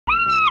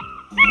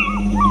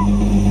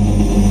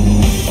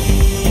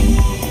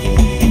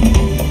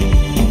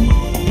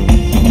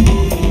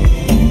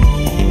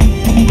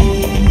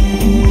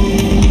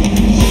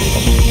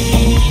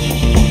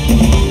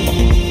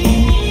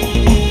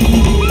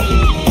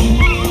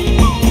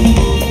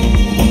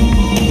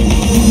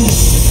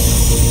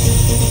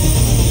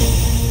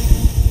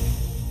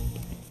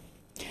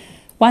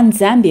One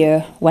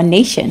Zambia, One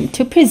Nation,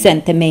 to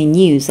present the main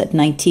news at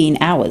 19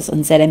 hours on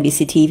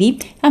ZNBC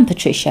TV. I'm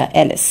Patricia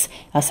Ellis.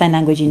 Our sign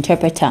language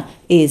interpreter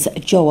is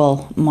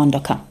Joel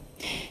Mondoka.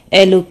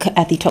 A look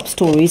at the top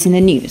stories in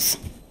the news.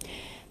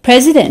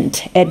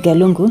 President Edgar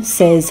Lungu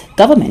says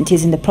government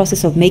is in the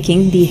process of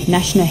making the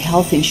National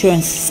Health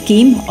Insurance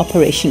Scheme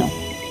operational.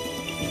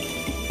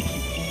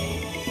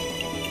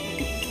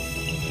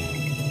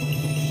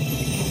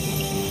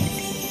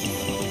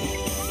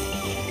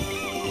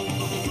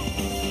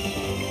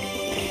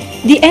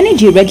 The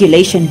Energy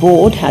Regulation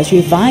Board has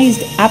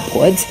revised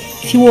upwards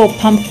fuel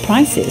pump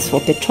prices for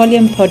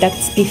petroleum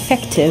products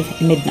effective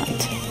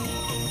midnight.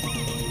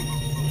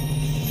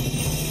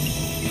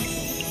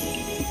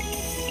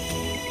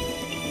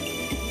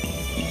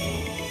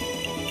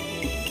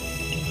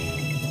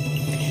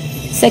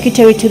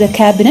 Secretary to the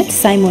Cabinet,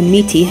 Simon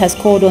Miti, has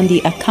called on the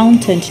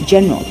Accountant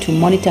General to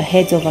monitor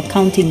heads of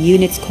accounting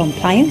units'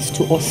 compliance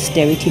to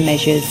austerity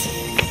measures.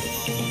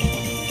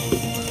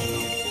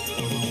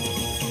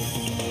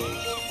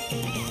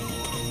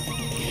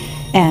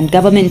 And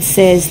government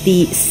says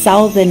the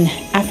Southern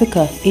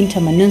Africa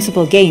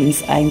Intermunicipal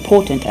Games are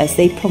important as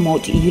they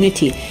promote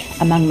unity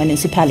among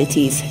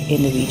municipalities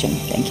in the region.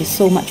 Thank you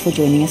so much for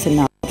joining us, and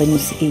now the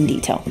news in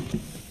detail.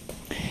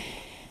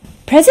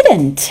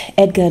 President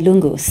Edgar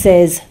Lungu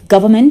says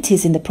government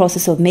is in the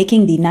process of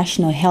making the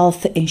National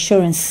Health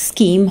Insurance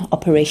Scheme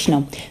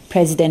operational.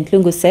 President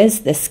Lungu says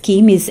the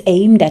scheme is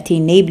aimed at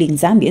enabling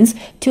Zambians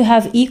to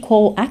have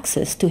equal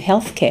access to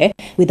health care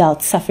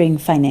without suffering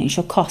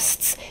financial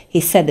costs.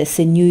 He said this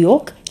in New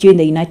York during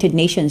the United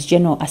Nations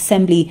General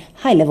Assembly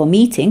high-level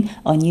meeting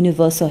on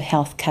universal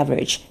health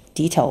coverage.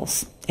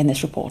 Details in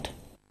this report.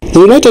 The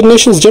United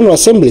Nations General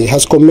Assembly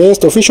has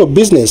commenced official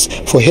business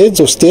for heads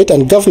of state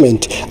and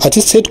government at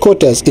its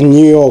headquarters in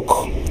New York.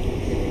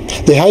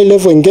 The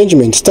high-level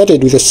engagement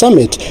started with a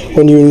summit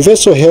on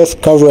universal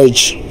health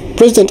coverage.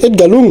 President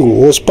Edgar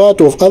Lungu was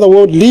part of other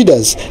world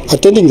leaders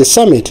attending the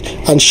summit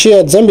and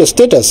shared Zambia's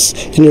status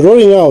in the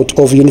rolling out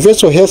of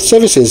universal health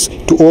services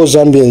to all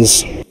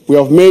Zambians. We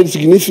have made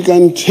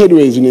significant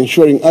headways in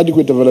ensuring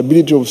adequate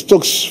availability of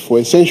stocks for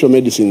essential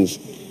medicines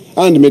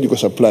and medical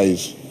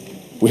supplies.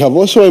 We have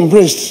also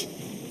embraced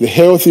the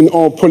Health in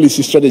All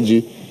policy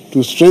strategy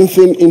to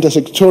strengthen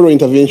intersectoral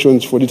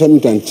interventions for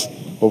determinants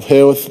of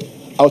health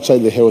outside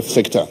the health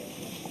sector.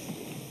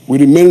 We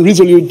remain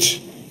resolute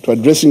to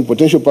addressing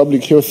potential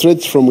public health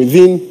threats from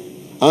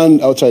within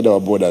and outside our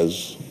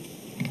borders.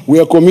 We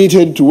are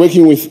committed to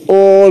working with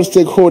all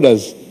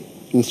stakeholders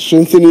in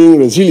strengthening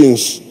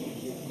resilience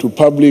to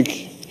public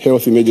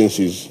health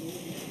emergencies.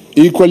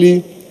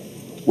 Equally,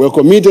 we are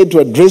committed to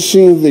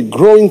addressing the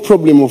growing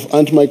problem of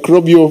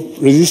antimicrobial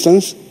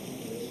resistance,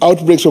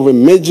 outbreaks of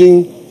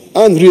emerging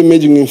and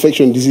re-emerging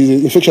infectious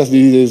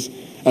diseases,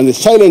 and the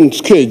silent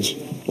scourge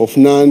of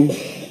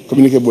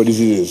non-communicable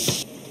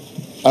diseases.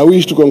 I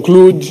wish to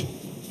conclude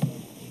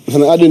with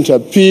an ardent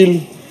appeal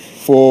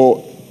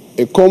for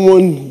a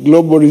common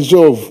global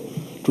resolve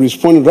to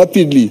respond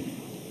rapidly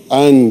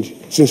and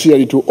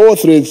sincerely to all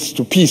threats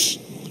to peace,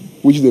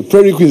 which is the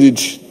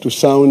prerequisite to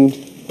sound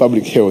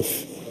public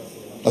health.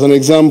 As an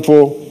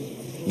example,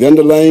 the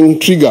underlying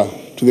trigger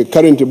to the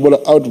current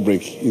Ebola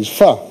outbreak is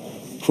far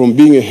from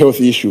being a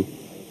health issue,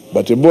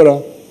 but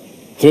Ebola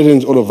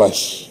threatens all of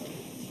us.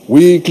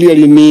 We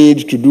clearly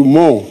need to do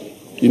more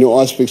in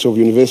all aspects of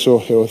universal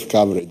health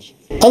coverage.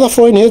 Other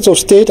foreign heads of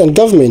state and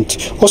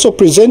government also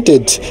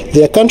presented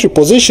their country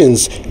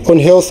positions on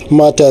health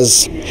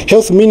matters.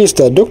 Health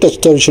Minister Dr.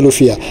 Chitaru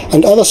Chilufya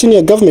and other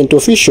senior government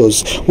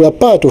officials were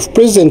part of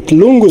President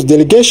Lungu's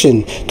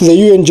delegation to the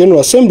UN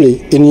General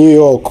Assembly in New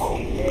York.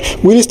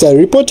 Willie Star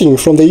reporting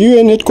from the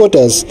UN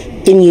headquarters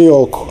in New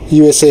York,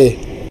 USA.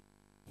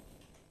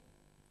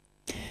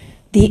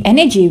 The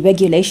Energy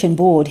Regulation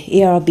Board,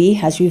 ERB,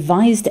 has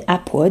revised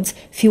upwards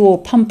fuel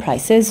pump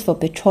prices for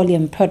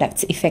petroleum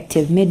products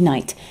effective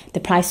midnight.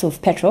 The price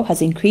of petrol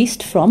has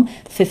increased from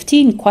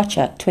 15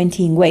 kwacha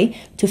 20 ngwe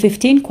to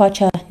 15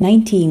 kwacha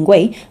 90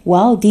 ngwe,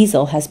 while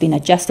diesel has been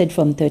adjusted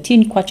from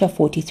 13 kwacha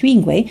 43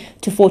 ngwe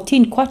to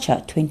 14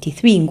 kwacha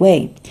 23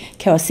 ngwe.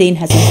 Kerosene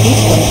has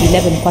increased from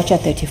 11 kwacha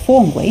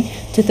 34 ngwe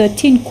to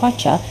 13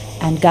 kwacha,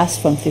 and gas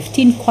from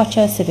 15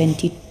 kwacha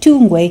 72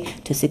 ngwe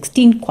to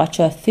 16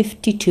 kwacha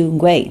 52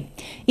 ngwe.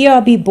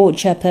 ERB Board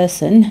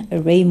Chairperson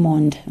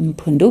Raymond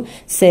Mpundu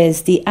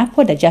says the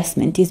upward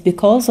adjustment is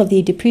because of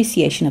the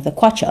depreciation of the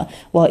kwacha,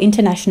 while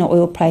international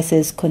oil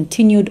prices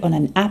continued on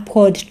an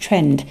upward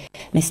trend.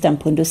 Mr.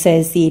 Mpundu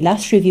says the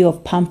last review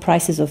of pump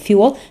prices of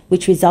fuel,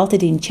 which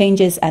resulted in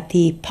changes at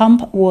the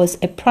pump, was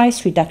a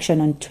price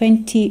reduction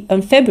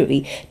on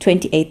February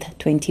 28,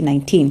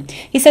 2019.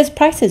 He says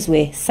prices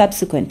were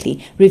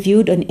subsequently reviewed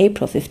reviewed on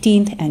April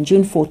 15th and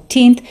June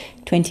 14th,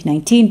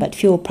 2019, but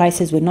fuel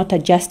prices were not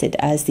adjusted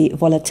as the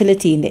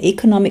volatility in the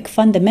economic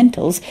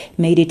fundamentals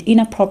made it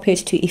inappropriate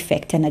to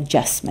effect an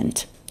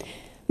adjustment.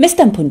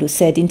 Mr. Mpundu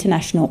said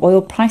international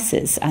oil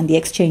prices and the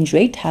exchange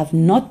rate have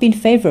not been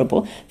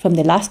favorable from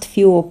the last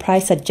fuel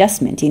price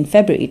adjustment in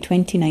February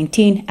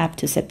 2019 up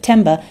to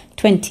September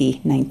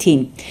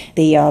 2019.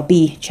 The ERB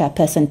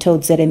chairperson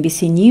told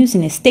ZNBC News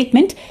in a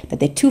statement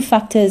that the two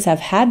factors have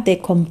had their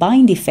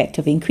combined effect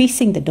of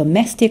increasing the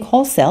domestic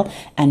wholesale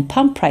and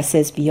pump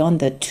prices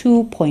beyond the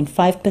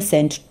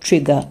 2.5%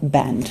 trigger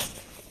band.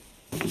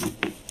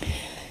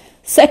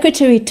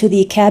 Secretary to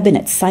the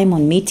Cabinet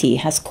Simon Miti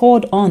has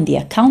called on the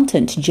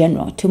Accountant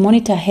General to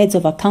monitor heads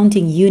of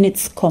accounting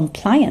units'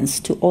 compliance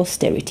to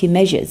austerity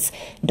measures.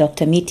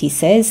 Dr. Miti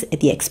says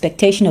the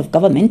expectation of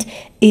government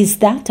is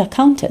that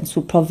accountants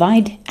will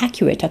provide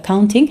accurate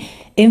accounting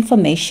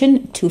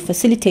information to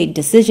facilitate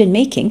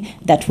decision-making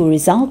that will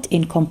result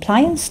in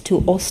compliance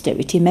to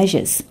austerity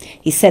measures.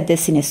 He said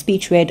this in a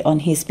speech read on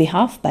his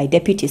behalf by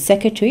Deputy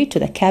Secretary to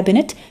the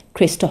Cabinet,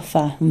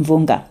 Christopher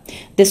Mvunga.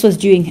 This was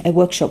during a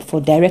workshop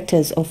for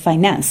Directors of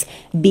Finance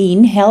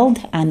being held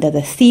under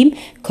the theme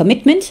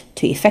Commitment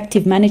to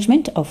Effective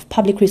Management of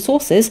Public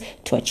Resources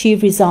to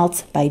Achieve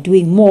Results by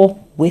Doing More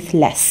with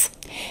Less.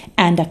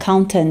 And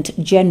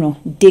Accountant General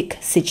Dick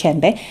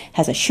Sichembe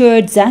has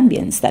assured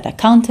Zambians that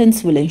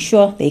accountants will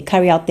ensure they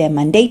carry out their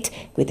mandate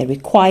with the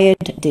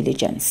required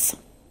diligence.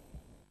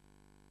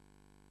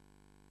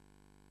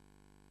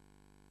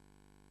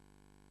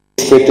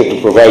 Expected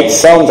to provide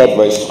sound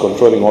advice to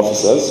controlling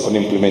officers on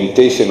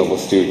implementation of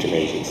austerity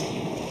measures.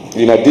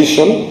 In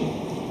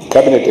addition,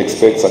 Cabinet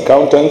expects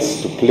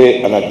accountants to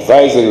play an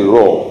advisory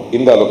role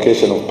in the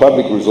allocation of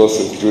public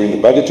resources during the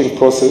budgeting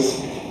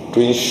process to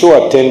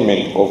ensure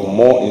attainment of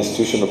more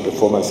institutional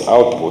performance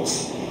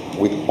outputs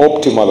with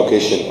optimal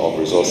allocation of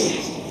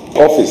resources.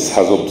 Office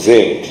has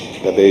observed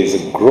that there is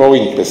a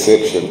growing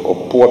perception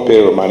of poor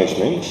payroll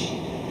management.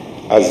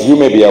 As you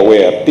may be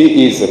aware,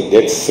 PEs and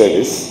debt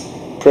service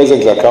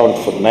presently account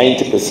for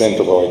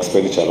 90% of our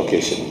expenditure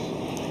allocation.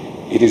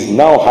 It is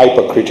now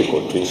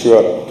hypercritical to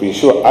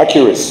ensure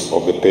accuracy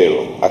of the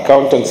payroll.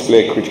 Accountants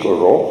play a critical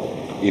role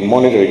in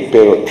monitoring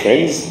payroll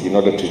trends in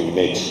order to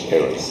eliminate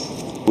errors.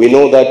 We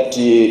know that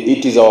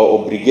it is our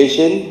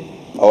obligation,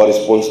 our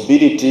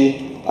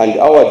responsibility, and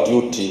our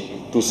duty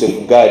to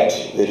safeguard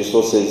the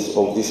resources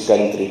of this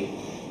country.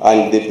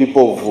 And the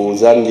people of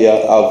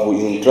Zambia have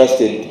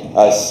entrusted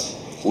us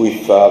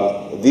with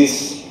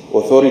this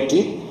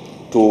authority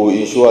to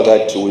ensure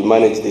that we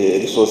manage the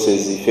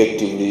resources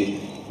effectively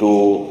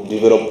to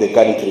develop the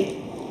country.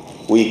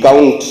 We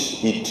count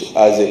it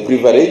as a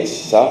privilege,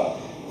 sir,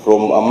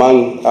 from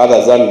among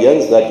other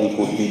Zambians that we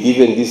could be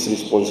given this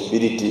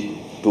responsibility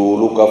to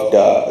look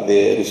after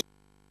the resources.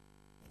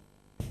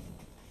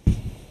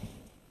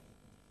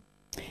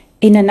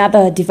 In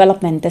another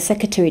development, the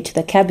Secretary to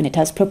the Cabinet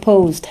has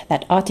proposed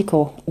that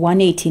Article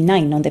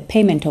 189 on the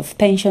payment of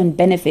pension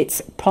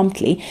benefits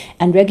promptly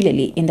and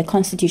regularly in the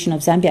Constitution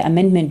of Zambia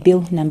Amendment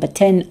Bill number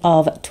 10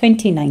 of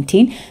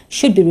 2019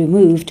 should be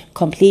removed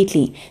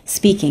completely.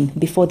 Speaking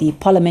before the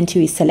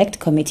Parliamentary Select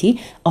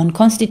Committee on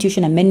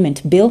Constitution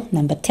Amendment Bill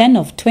number 10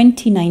 of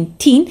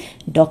 2019,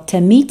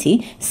 Dr.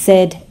 Miti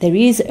said there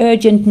is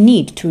urgent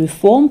need to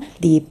reform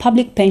the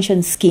public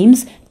pension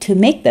schemes to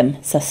make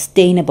them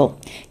sustainable.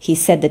 He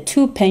said the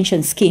two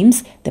pension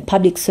schemes, the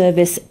Public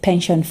Service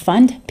Pension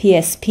Fund,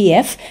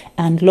 PSPF,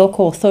 and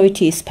Local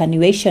Authority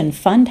Superannuation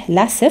Fund,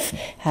 LASIF,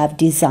 have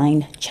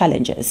design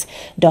challenges.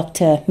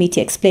 Dr.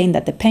 Miti explained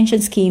that the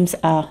pension schemes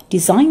are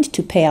designed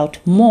to pay out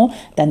more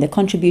than the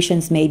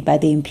contributions made by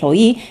the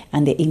employee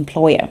and the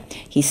employer.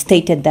 He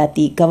stated that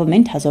the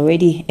government has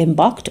already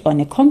embarked on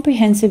a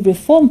comprehensive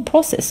reform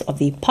process of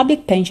the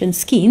public pension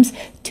schemes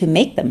to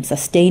make them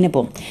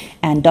sustainable.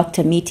 And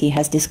Dr. Miti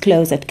has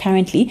disclosed that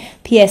currently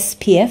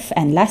PSPF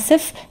and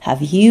LASIF have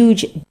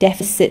huge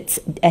deficits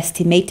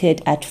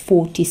estimated at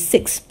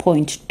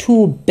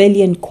 46.2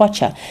 billion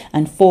kwacha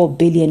and 4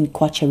 billion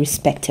kwacha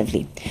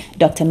respectively.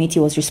 Dr. Miti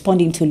was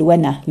responding to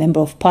Luena, Member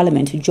of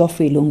Parliament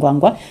Geoffrey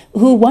Lungwangwa,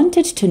 who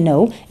wanted to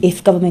know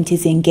if government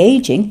is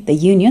engaging the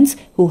unions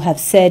who have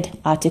said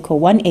Article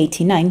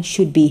 189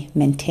 should be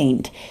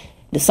maintained.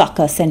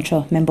 Lusaka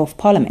Central Member of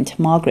Parliament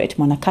Margaret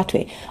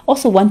Monakatwe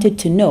also wanted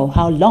to know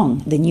how long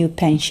the new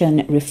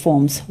pension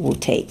reforms will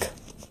take.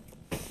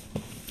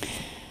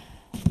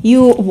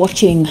 You're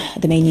watching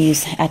the main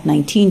news at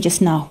 19.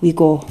 Just now we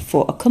go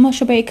for a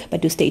commercial break,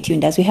 but do stay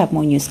tuned as we have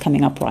more news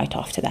coming up right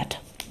after that.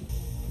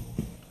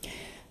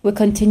 We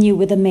continue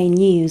with the main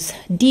news.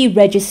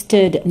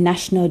 Deregistered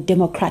National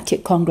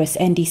Democratic Congress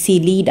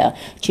NDC leader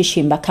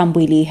Chishimba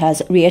Kambwili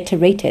has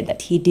reiterated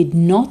that he did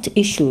not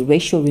issue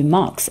racial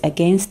remarks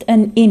against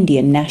an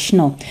Indian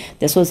national.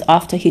 This was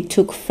after he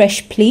took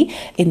fresh plea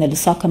in the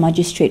Lusaka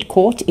Magistrate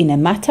Court in a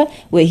matter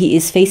where he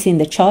is facing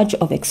the charge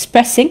of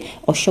expressing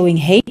or showing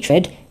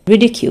hatred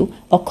ridicule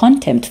or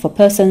contempt for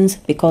persons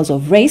because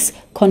of race,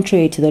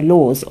 contrary to the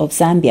laws of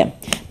Zambia.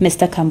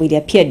 Mr. Kambwili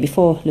appeared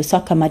before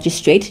Lusaka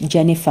magistrate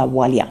Jennifer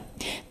Walia.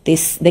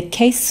 The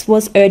case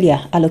was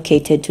earlier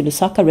allocated to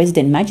Lusaka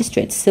resident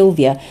magistrate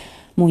Sylvia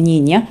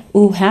Munyinya,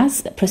 who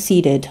has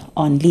proceeded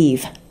on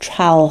leave.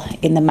 Trial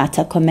in the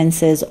matter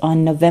commences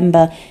on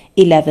November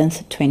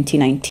 11th,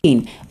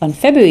 2019. On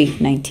February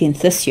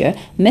 19th this year,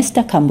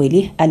 Mr.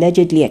 Kambwili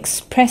allegedly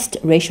expressed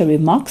racial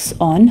remarks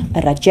on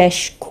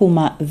Rajesh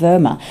Kumar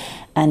Verma,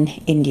 an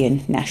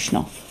Indian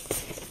national.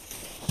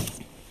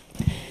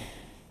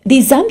 The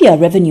Zambia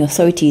Revenue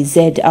Authority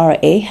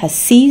ZRA has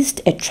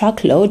seized a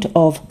truckload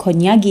of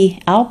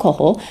Konyagi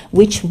alcohol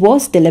which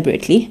was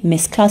deliberately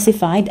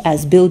misclassified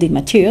as building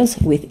materials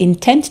with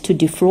intent to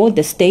defraud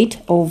the state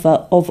of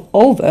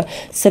over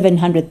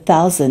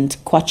 700,000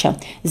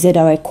 kwacha.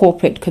 ZRA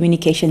Corporate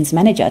Communications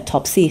Manager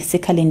Topsy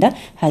Sikalinda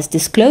has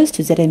disclosed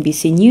to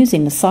ZNBC News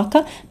in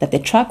Lusaka that the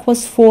truck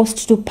was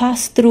forced to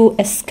pass through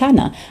a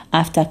scanner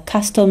after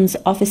customs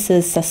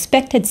officers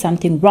suspected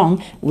something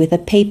wrong with the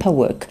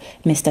paperwork.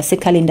 Mr.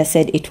 Sikalinda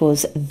said it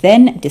was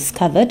then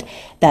discovered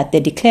that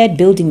the declared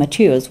building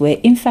materials were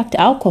in fact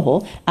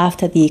alcohol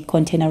after the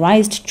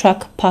containerized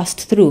truck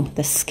passed through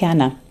the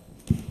scanner.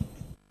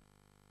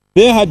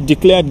 They had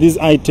declared these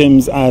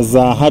items as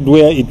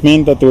hardware. It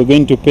meant that they were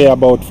going to pay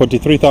about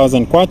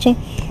 43,000 kwacha,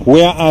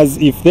 whereas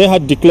if they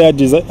had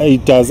declared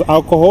it as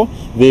alcohol,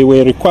 they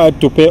were required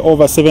to pay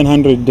over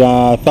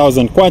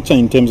 700,000 kwacha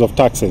in terms of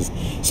taxes.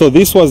 So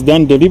this was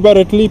done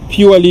deliberately,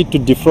 purely to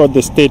defraud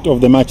the state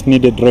of the much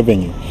needed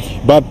revenue.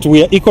 But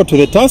we are equal to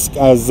the task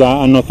as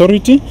an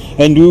authority,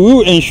 and we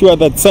will ensure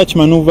that such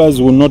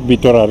maneuvers will not be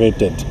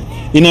tolerated.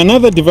 In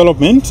another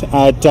development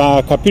at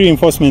Kapiri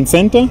Enforcement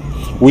Center,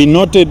 we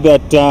noted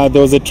that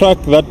there was a truck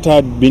that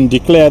had been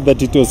declared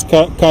that it was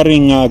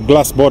carrying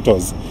glass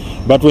bottles.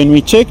 But when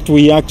we checked,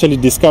 we actually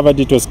discovered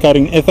it was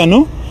carrying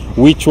ethanol,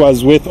 which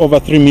was worth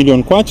over 3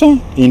 million kwacha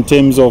in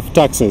terms of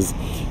taxes.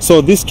 So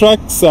these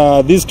trucks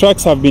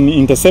have been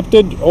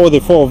intercepted, all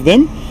the 4 of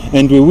them,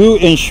 and we will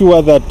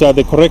ensure that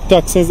the correct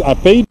taxes are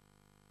paid.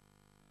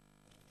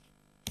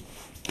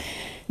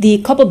 The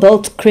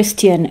Copperbelt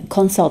Christian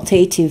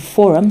Consultative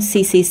Forum,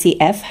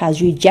 CCCF, has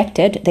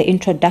rejected the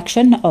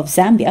introduction of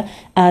Zambia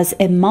as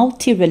a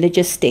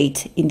multi-religious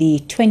state in the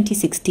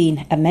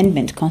 2016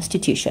 Amendment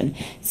Constitution.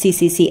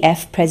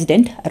 CCCF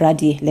President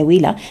Radi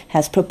Lewila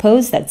has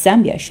proposed that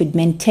Zambia should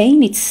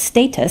maintain its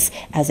status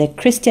as a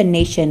Christian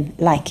nation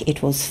like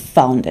it was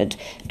founded.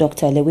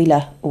 Dr.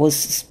 Lewila was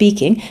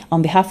speaking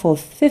on behalf of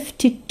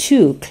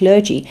 52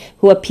 clergy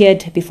who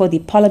appeared before the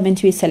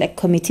Parliamentary Select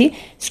Committee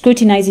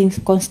scrutinizing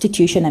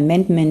Constitution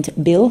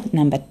Amendment Bill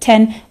number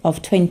 10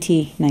 of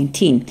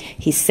 2019.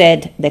 He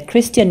said the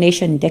Christian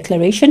Nation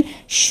Declaration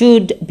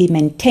should be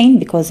maintained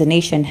because the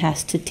nation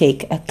has to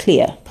take a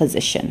clear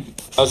position.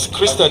 As a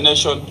Christian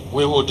nation,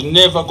 we would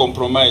never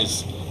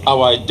compromise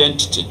our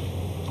identity,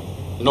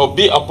 nor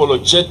be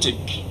apologetic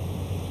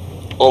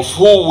of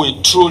who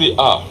we truly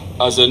are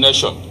as a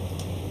nation,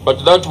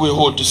 but that we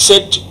would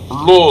set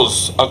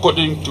laws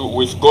according to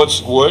with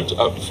God's word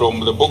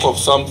from the book of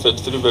Psalm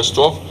 33 verse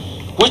 12,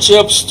 which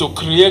helps to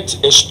create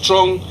a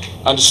strong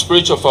and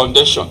spiritual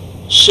foundation,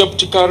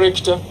 shaped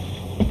character,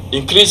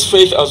 increase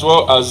faith, as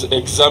well as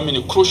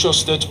examine crucial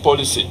state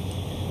policy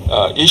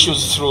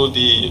issues through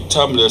the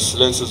timeless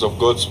lenses of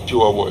God's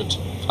pure word.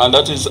 And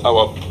that is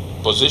our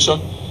position.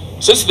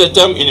 Since the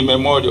time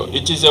immemorial,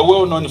 it is a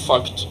well-known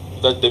fact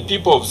that the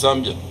people of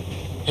Zambia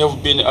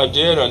have been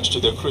adherent to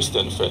the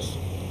Christian faith.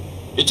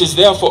 It is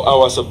therefore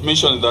our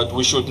submission that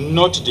we should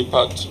not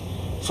depart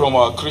from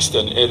our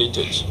Christian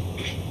heritage.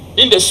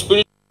 In the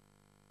spirit.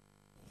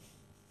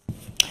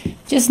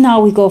 Just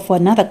now we go for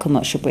another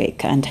commercial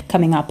break, and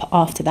coming up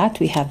after that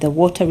we have the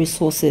Water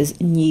Resources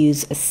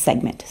News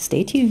segment.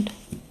 Stay tuned.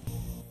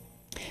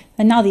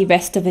 And now the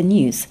rest of the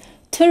news.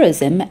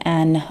 Tourism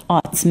and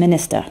Arts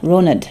Minister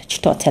Ronald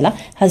Chitotela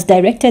has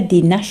directed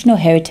the National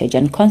Heritage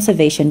and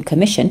Conservation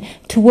Commission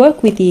to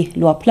work with the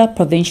Luapula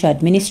Provincial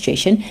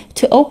Administration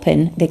to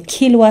open the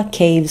Kilwa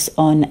Caves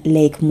on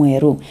Lake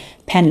Mweru.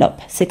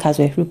 Penlop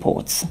Sikazwe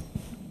reports.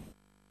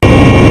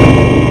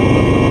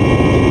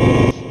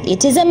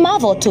 It is a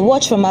marvel to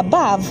watch from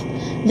above.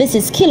 This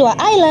is Kilwa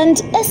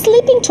Island, a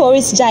sleeping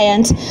tourist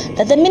giant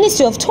that the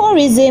Ministry of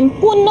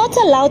Tourism will not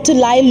allow to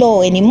lie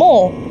low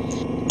anymore.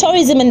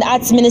 Tourism and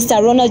Arts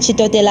Minister Ronald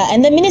Chitotela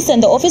and the Minister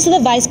in the Office of the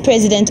Vice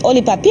President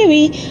Oli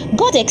Papiri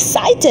got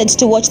excited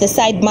to watch the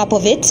side map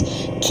of it,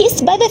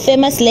 kissed by the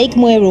famous Lake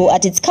Mweru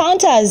at its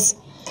counters.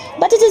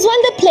 But it is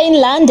when the plane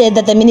landed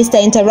that the minister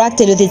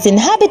interacted with its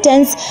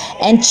inhabitants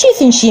and Chief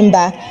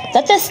Nshimba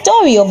that the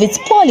story of its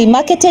poorly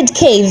marketed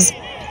caves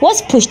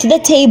was pushed to the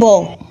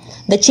table.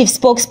 The chief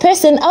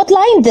spokesperson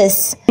outlined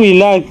this. We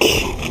lack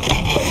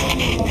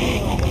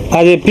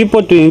the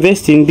people to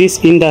invest in this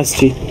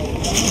industry.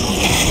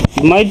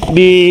 It might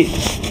be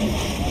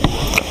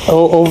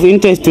of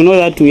interest to know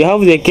that we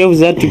have the caves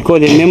that we call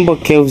the member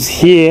caves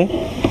here,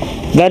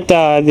 that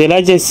are the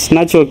largest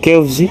natural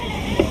caves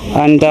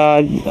and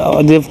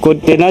they've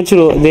got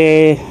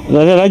the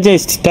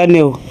largest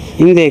tunnel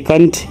in the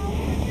country,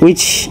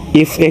 which,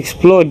 if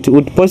explored,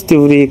 would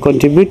positively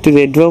contribute to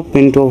the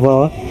development of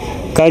our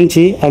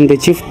country and the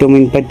chiefdom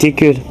in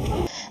particular.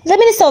 The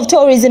Minister of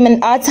Tourism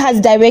and Arts has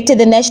directed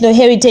the National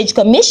Heritage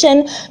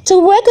Commission to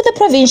work with the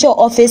provincial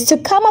office to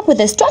come up with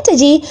a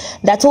strategy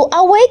that will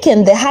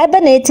awaken the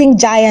hibernating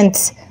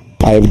giant.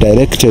 I have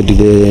directed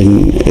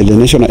the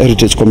National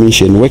Heritage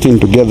Commission, working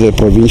together with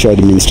the provincial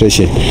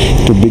administration,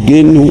 to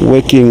begin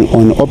working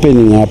on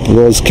opening up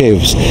those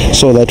caves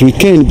so that we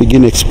can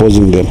begin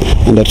exposing them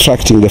and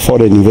attracting the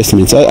foreign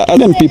investments.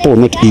 Other people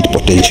will not eat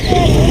potential.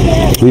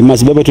 We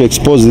must be able to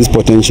expose this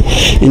potential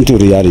into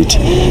reality.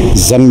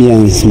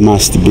 Zambians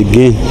must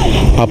begin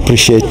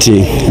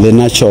appreciating the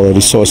natural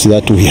resource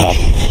that we have.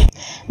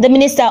 The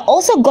minister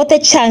also got a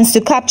chance to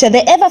capture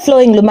the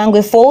ever-flowing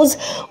Lumangwe Falls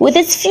with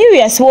its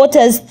furious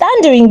waters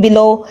thundering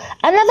below,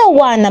 another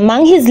one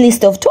among his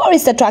list of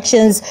tourist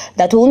attractions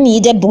that will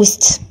need a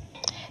boost.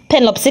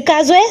 Penelope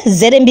Sikazwe,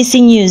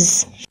 ZNBC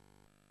News.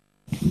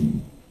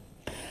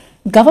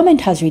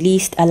 Government has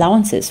released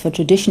allowances for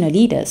traditional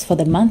leaders for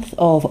the month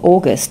of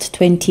August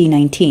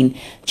 2019.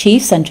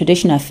 Chiefs and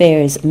Traditional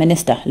Affairs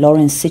Minister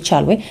Lawrence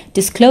Sichalwe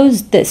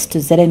disclosed this to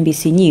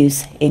ZNBC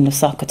News in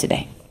Lusaka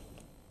today.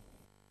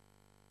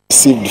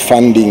 Received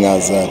funding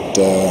as at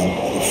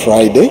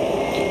Friday,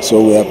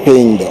 so we are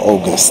paying the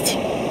August.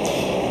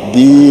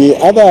 The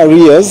other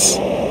arrears,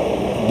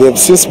 they've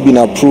since been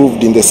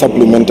approved in the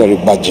supplementary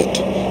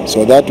budget,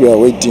 so that we are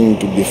waiting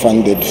to be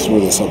funded through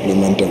the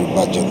supplementary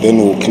budget. Then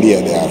we'll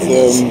clear the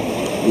arrears.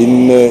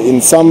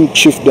 In some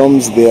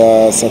chiefdoms,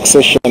 there are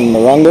succession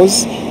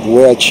wrangles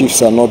where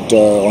chiefs are not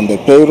on the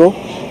payroll,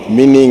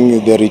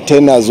 meaning the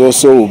retainers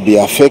also will be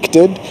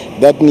affected.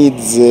 That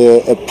needs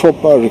a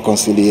proper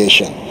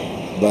reconciliation.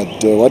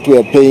 But what we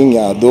are paying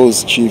are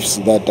those chiefs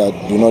that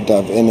do not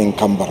have any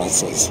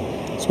encumbrances.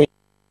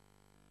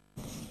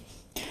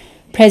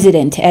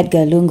 President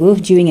Edgar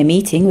Lungu, during a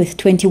meeting with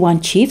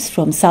 21 chiefs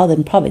from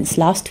Southern Province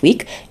last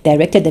week,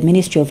 directed the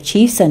Ministry of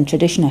Chiefs and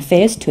Traditional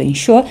Affairs to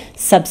ensure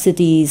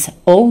subsidies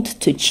owed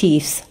to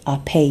chiefs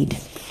are paid.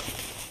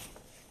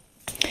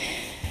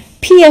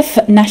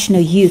 PF National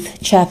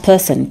Youth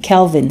Chairperson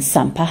Kelvin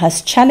Sampa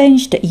has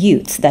challenged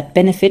youths that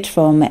benefit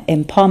from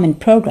empowerment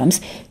programs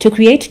to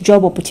create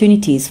job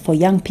opportunities for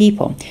young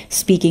people.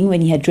 Speaking when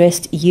he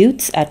addressed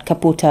youths at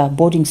Kaputa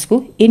Boarding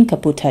School in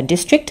Kaputa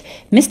District,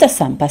 Mr.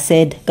 Sampa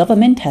said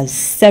government has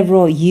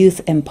several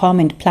youth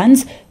empowerment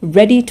plans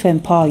ready to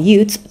empower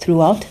youths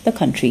throughout the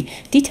country.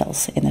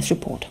 Details in this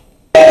report.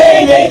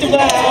 They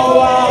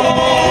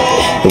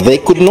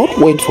could not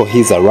wait for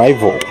his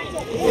arrival.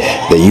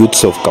 The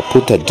youths of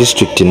Kaputa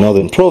District in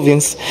Northern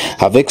Province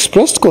have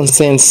expressed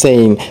concern,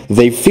 saying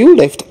they feel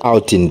left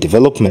out in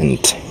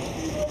development.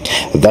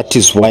 That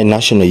is why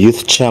National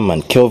Youth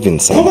Chairman Kelvin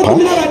Sampa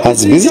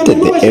has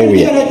visited the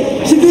area.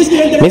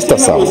 Mr.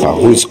 Sampa,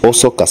 who is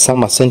also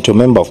Kasama Central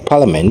Member of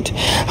Parliament,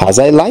 has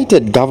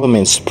highlighted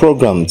government's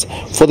programs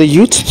for the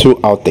youth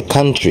throughout the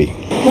country.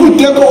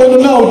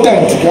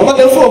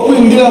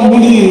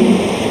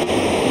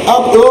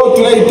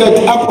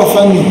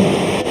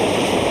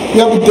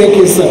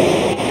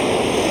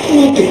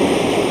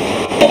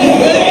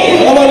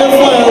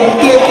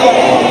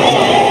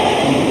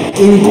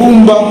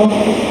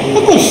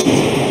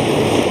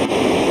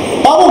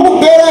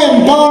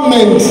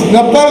 Empowerment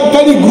na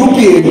pali group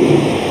yenu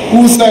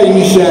kusa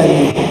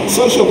initially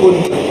social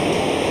contract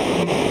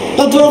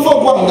tatuwa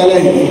kwa angalia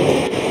hivi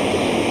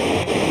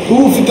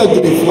ufita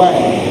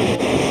tulifanya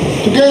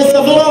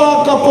tukesa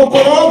vela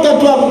kapokora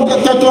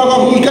tatuwa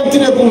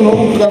kumikatire kuno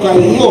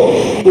kukakaliyo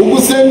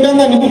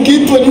ukusendanga ni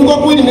kukitwa nyunga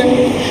kwine.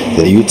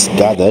 The youths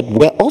gathered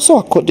were also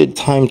accorded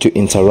time to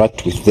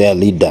interact with their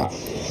leader.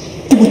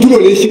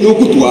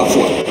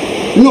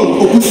 No,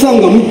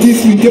 okusanga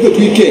mutisi ndebe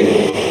twike.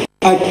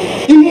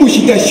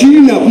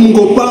 Imushitashina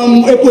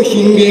kumgopamu epo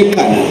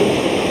shingekana.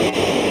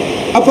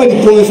 Apa ni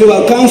ponse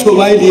wa kanso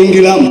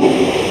bailingiramo.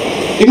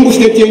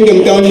 Imushitenge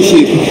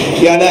mtownship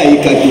yala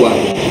ikatwa.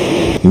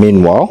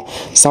 Meanwhile,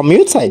 some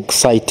youths are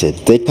excited.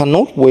 They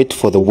cannot wait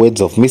for the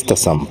words of Mr.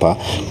 Sampa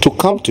to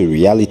come to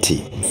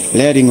reality.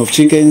 Layering of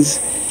chickens.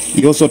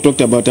 He also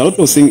talked about a lot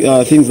of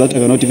things that I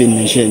cannot even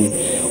mention,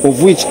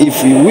 of which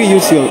if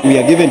we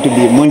are given to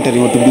be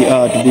monitoring or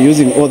to be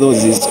using all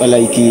those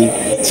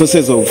like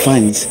sources of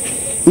funds,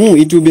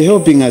 it will be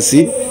helping us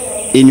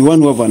in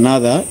one way or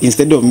another,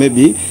 instead of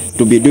maybe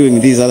to be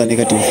doing these other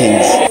negative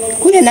things.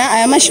 Kuna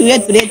amashure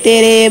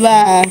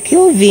tuletereba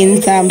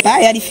Kelvin Sampa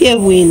yarifye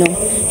bwino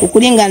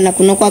ukulingana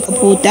kuno kwa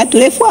Kaputa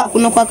tulefwa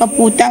kuno kwa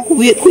Kaputa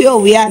kuyo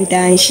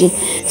byantanshi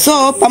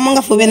so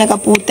pamonga fobena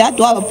Kaputa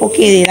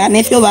twabapokerera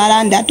nefyo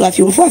baranda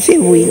twafyumfa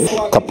febwino.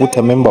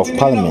 Kaputa Member of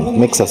Parliament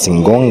Mixa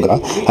Singonga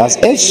has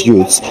urged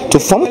youths to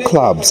form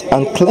clubs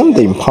and claim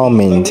the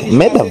empowerment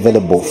made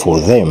available for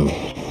them.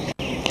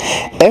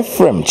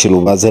 Ephraim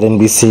Chiluba,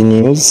 ZNBC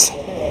News,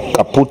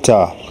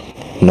 Kaputa,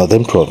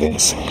 Northern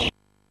Province.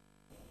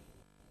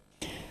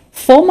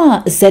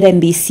 Former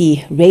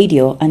ZNBC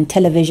radio and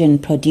television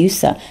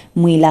producer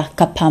Mwila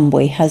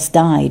Kapambwe has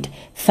died.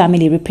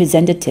 Family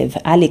representative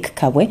Alik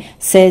Kawe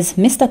says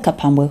Mr.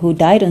 Kapambwe, who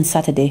died on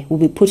Saturday, will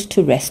be put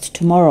to rest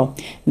tomorrow.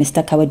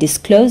 Mr. Kawe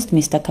disclosed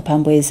Mr.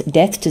 Kapambwe's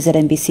death to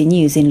ZNBC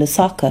News in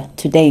Lusaka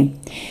today.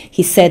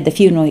 He said the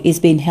funeral is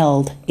being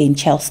held in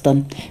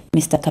Charleston.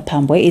 Mr.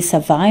 Kapambwe is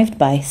survived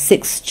by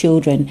 6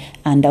 children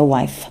and a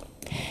wife.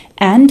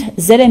 And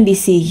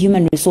ZNBC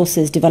Human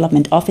Resources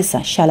Development Officer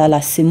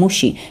Shalala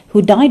Simushi,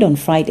 who died on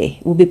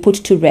Friday, will be put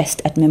to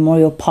rest at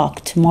Memorial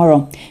Park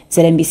tomorrow.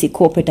 ZNBC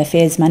Corporate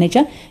Affairs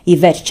Manager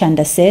Yvette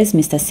Chanda says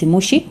Mr.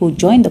 Simushi, who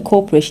joined the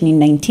corporation in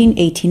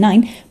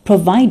 1989,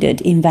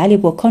 provided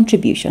invaluable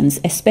contributions,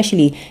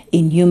 especially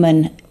in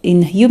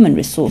human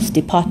resource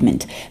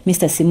department.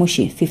 Mr.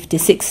 Simushi,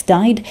 56,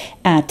 died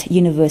at the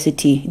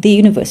University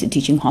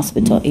Teaching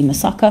Hospital in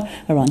Lusaka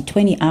around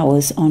 20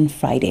 hours on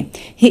Friday.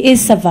 He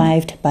is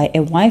survived by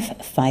a wife,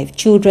 5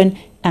 children,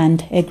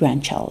 and a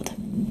grandchild.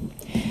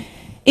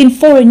 In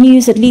foreign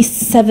news, at least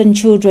 7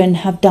 children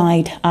have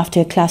died after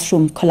a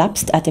classroom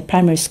collapsed at a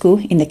primary school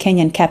in the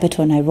Kenyan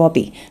capital,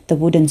 Nairobi. The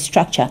wooden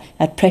structure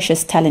at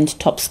Precious Talent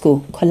Top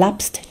School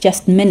collapsed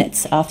just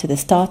minutes after the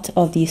start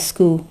of the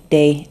school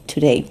day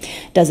today.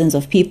 Dozens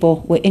of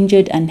people were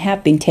injured and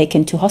have been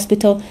taken to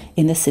hospital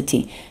in the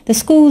city. The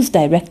school's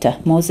director,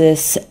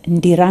 Moses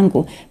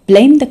Ndirangu,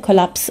 blamed the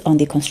collapse on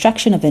the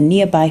construction of a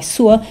nearby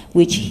sewer,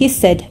 which he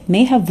said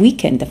may have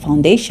weakened the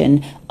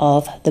foundation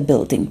of the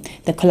building.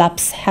 The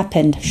collapse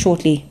happened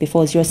shortly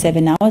before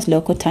 07 hours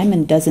local time,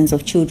 and dozens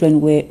of children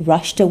were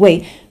rushed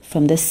away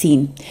from the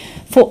scene.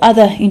 For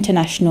other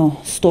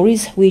international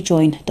stories, we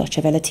join Deutsche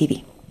Welle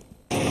TV.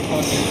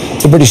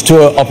 The British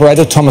tour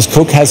operator Thomas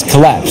Cook has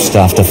collapsed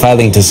after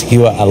failing to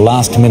secure a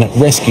last-minute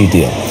rescue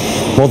deal.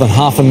 More than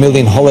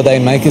 500,000 holiday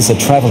makers are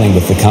travelling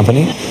with the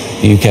company.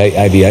 The UK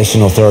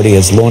Aviation Authority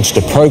has launched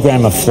a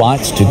program of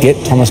flights to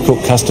get Thomas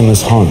Cook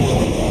customers home.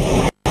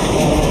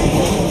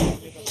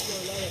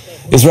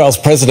 Israel's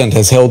president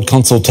has held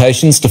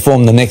consultations to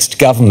form the next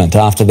government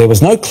after there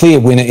was no clear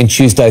winner in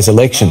Tuesday's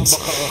elections.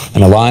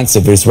 An alliance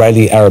of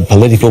Israeli Arab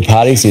political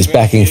parties is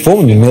backing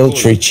former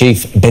military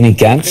chief Benny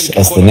Gantz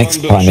as the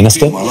next prime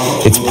minister.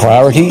 Its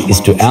priority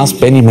is to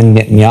oust Benjamin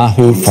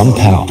Netanyahu from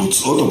power.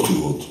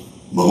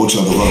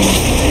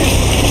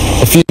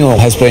 A funeral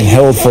has been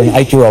held for an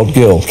 8-year-old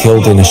girl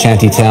killed in a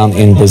shanty town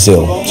in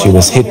Brazil. She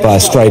was hit by a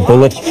stray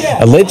bullet,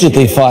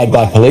 allegedly fired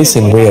by police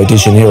in Rio de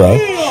Janeiro.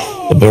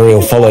 The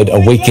burial followed a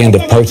weekend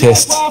of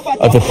protests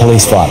over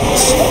police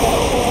violence.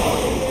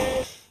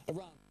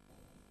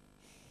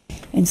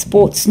 In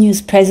sports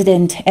news,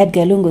 President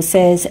Edgar Lungu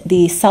says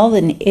the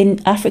Southern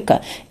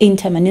Africa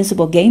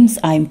Intermunicipal Games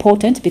are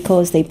important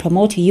because they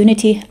promote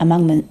unity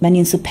among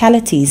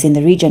municipalities in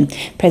the region.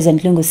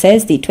 President Lungu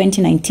says the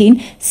 2019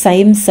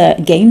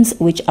 SAIMSA Games,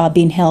 which are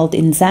being held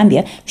in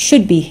Zambia,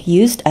 should be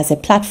used as a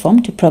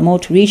platform to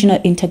promote regional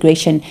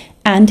integration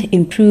and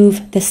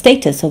improve the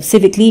status of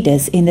civic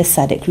leaders in the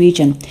SADC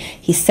region.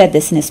 He said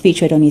this in a speech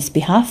read on his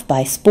behalf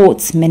by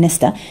Sports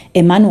Minister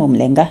Emmanuel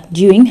Mlenga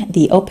during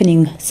the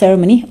opening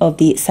ceremony of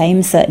the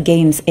SAIMSA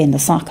Games in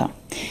Lusaka.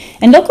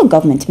 And Local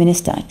Government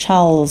Minister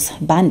Charles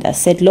Banda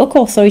said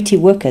local authority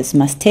workers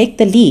must take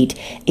the lead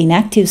in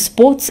active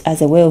sports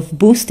as a way of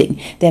boosting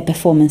their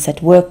performance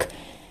at work.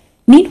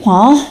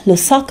 Meanwhile,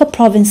 Lusaka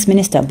Province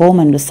Minister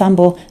Bowman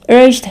Lusambo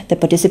urged the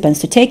participants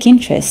to take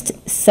interest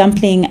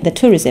sampling the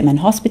tourism and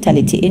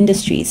hospitality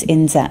industries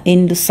in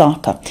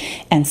Lusaka.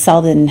 And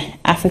Southern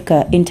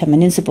Africa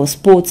Intermunicipal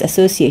Sports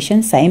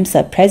Association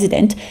SAIMSA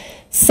President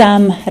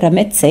Sam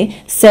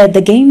Rametse said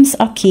the games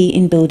are key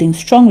in building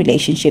strong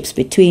relationships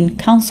between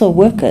council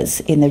workers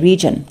in the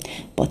region.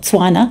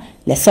 Botswana,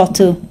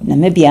 Lesotho,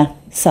 Namibia,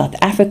 South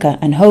Africa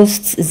and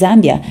hosts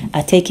Zambia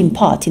are taking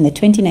part in the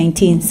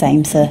 2019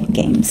 SAIMSA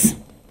Games.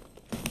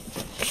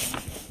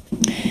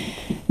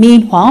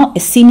 Meanwhile, a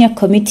senior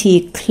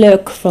committee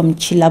clerk from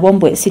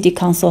Chilabombwe City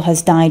Council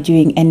has died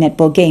during a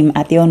netball game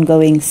at the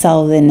ongoing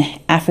Southern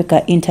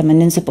Africa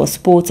Intermunicipal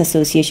Sports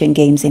Association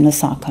Games in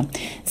Lusaka.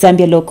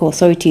 Zambia Local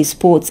Authority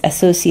Sports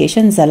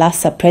Association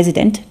ZALASA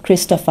President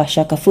Christopher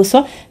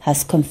Shakafuswa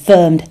has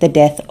confirmed the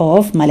death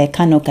of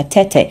Malekano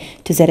Katete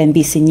to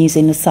ZNBC News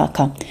in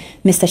Lusaka.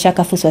 Mr.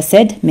 Shakafuswa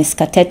said Ms.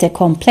 Katete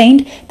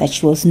complained that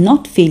she was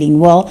not feeling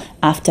well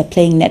after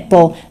playing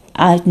netball,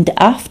 and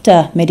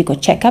after medical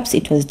checkups,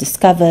 it was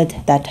discovered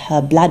that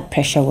her blood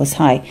pressure was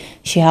high.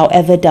 She,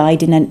 however,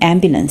 died in an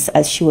ambulance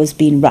as she was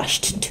being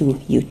rushed to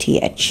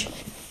UTH.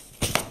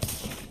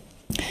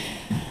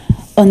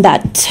 On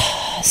that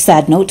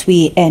sad note,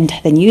 we end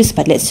the news,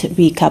 but let's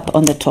recap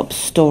on the top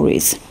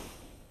stories.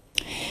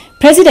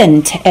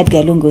 President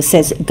Edgar Lungu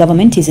says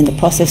government is in the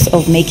process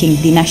of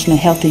making the National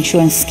Health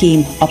Insurance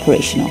Scheme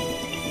operational.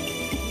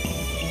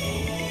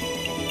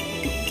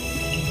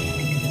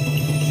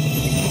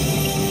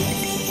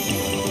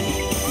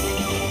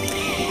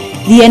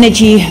 The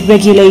Energy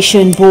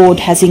Regulation Board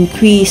has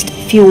increased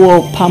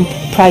fuel pump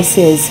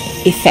prices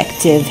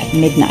effective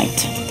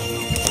midnight.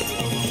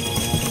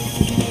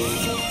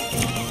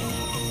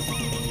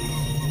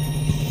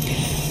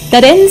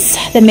 That ends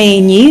the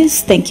main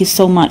news. Thank you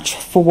so much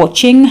for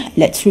watching.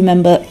 Let's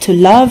remember to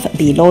love,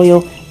 be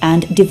loyal,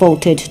 and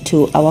devoted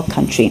to our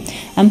country.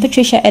 I'm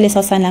Patricia Ellis.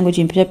 Our sign language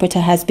interpreter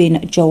has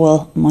been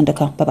Joel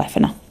Mondaka. Bye-bye for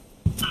now.